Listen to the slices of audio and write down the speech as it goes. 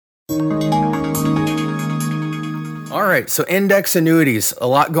All right, so index annuities, a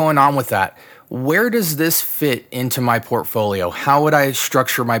lot going on with that. Where does this fit into my portfolio? How would I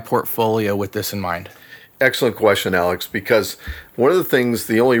structure my portfolio with this in mind? Excellent question, Alex, because one of the things,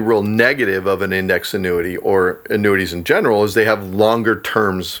 the only real negative of an index annuity or annuities in general is they have longer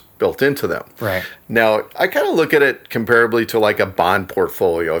terms built into them. Right. Now, I kind of look at it comparably to like a bond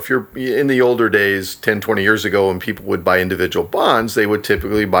portfolio. If you're in the older days, 10, 20 years ago, when people would buy individual bonds, they would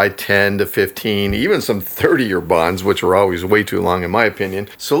typically buy 10 to 15, even some 30-year bonds, which are always way too long in my opinion.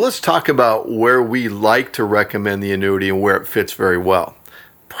 So let's talk about where we like to recommend the annuity and where it fits very well.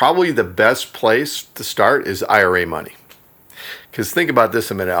 Probably the best place to start is IRA money. Because think about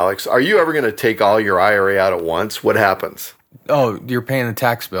this a minute, Alex. Are you ever going to take all your IRA out at once? What happens? Oh, you're paying the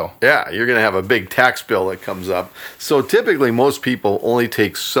tax bill. Yeah, you're going to have a big tax bill that comes up. So typically most people only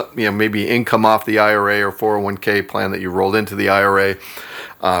take maybe income off the IRA or 401k plan that you rolled into the IRA.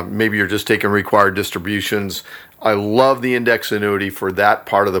 Maybe you're just taking required distributions. I love the index annuity for that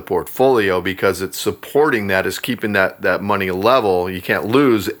part of the portfolio because it's supporting that, is keeping that money level. You can't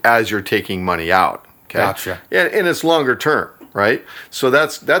lose as you're taking money out. Okay? Gotcha. And it's longer term, right? So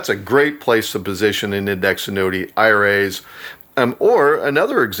that's a great place to position an index annuity, IRAs. Or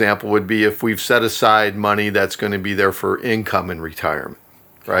another example would be if we've set aside money that's going to be there for income in retirement,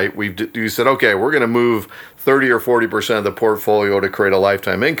 right? You said, okay, we're going to move 30 or 40% of the portfolio to create a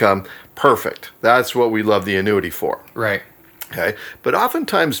lifetime income. Perfect. That's what we love the annuity for. Right. Okay. But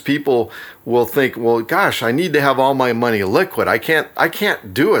oftentimes people will think, well, gosh, I need to have all my money liquid. I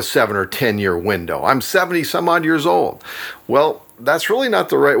can't do a 7 or 10 year window. I'm 70 some odd years old. Well, that's really not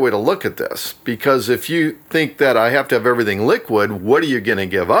the right way to look at this, because if you think that I have to have everything liquid, what are you going to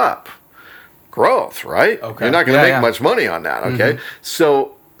give up? Growth, right? Okay. You're not going to make much money on that. Okay.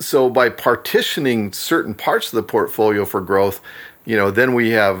 Mm-hmm. So by partitioning certain parts of the portfolio for growth, then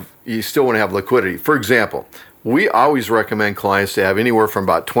you still want to have liquidity. For example, we always recommend clients to have anywhere from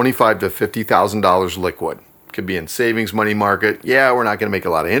about $25,000 to $50,000 liquid. Could be in savings, money market. Yeah, we're not going to make a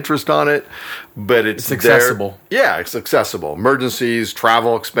lot of interest on it, but it's accessible. Yeah, it's accessible. Emergencies,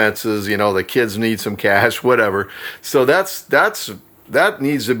 travel expenses, the kids need some cash, whatever. So that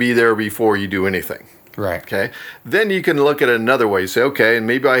needs to be there before you do anything. Right. Okay. Then you can look at it another way. You say, okay, and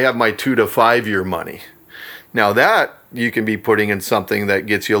maybe I have my 2 to 5 year money. Now that you can be putting in something that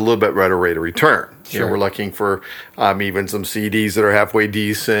gets you a little bit better rate of return. Sure. We're looking for even some CDs that are halfway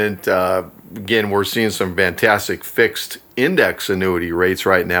decent. Again, we're seeing some fantastic fixed index annuity rates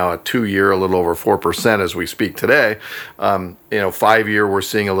right now. A 2 year, a little over 4% as we speak today. 5 year, we're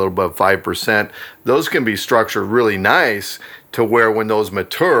seeing a little above 5%. Those can be structured really nice to where when those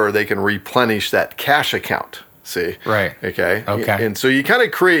mature, they can replenish that cash account. See? Right. Okay. Okay. And so you kind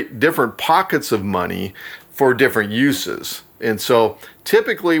of create different pockets of money for different uses. And so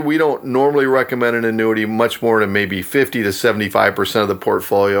typically we don't normally recommend an annuity much more than maybe 50 to 75% of the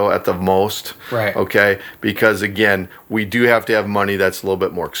portfolio at the most. Right. Okay. Because again, we do have to have money that's a little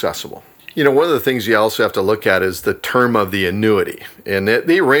bit more accessible. One of the things you also have to look at is the term of the annuity. And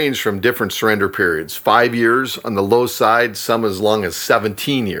they range from different surrender periods. 5 years on the low side, some as long as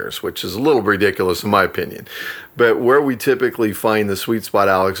 17 years, which is a little ridiculous in my opinion. But where we typically find the sweet spot,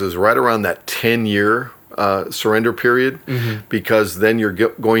 Alex, is right around that 10-year surrender period, because then you're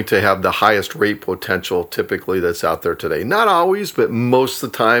going to have the highest rate potential typically that's out there today. Not always, but most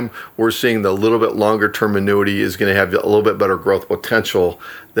of the time we're seeing the little bit longer term annuity is going to have a little bit better growth potential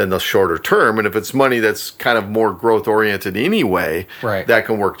than the shorter term. And if it's money that's kind of more growth oriented anyway, right, that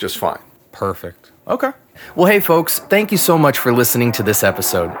can work just fine. Perfect. Okay. Well, hey folks, thank you so much for listening to this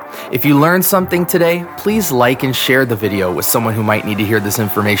episode. If you learned something today, please like and share the video with someone who might need to hear this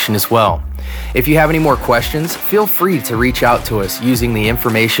information as well. If you have any more questions, feel free to reach out to us using the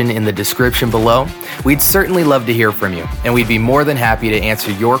information in the description below. We'd certainly love to hear from you, and we'd be more than happy to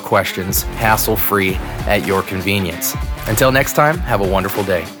answer your questions hassle-free at your convenience. Until next time, have a wonderful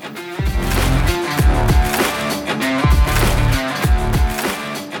day.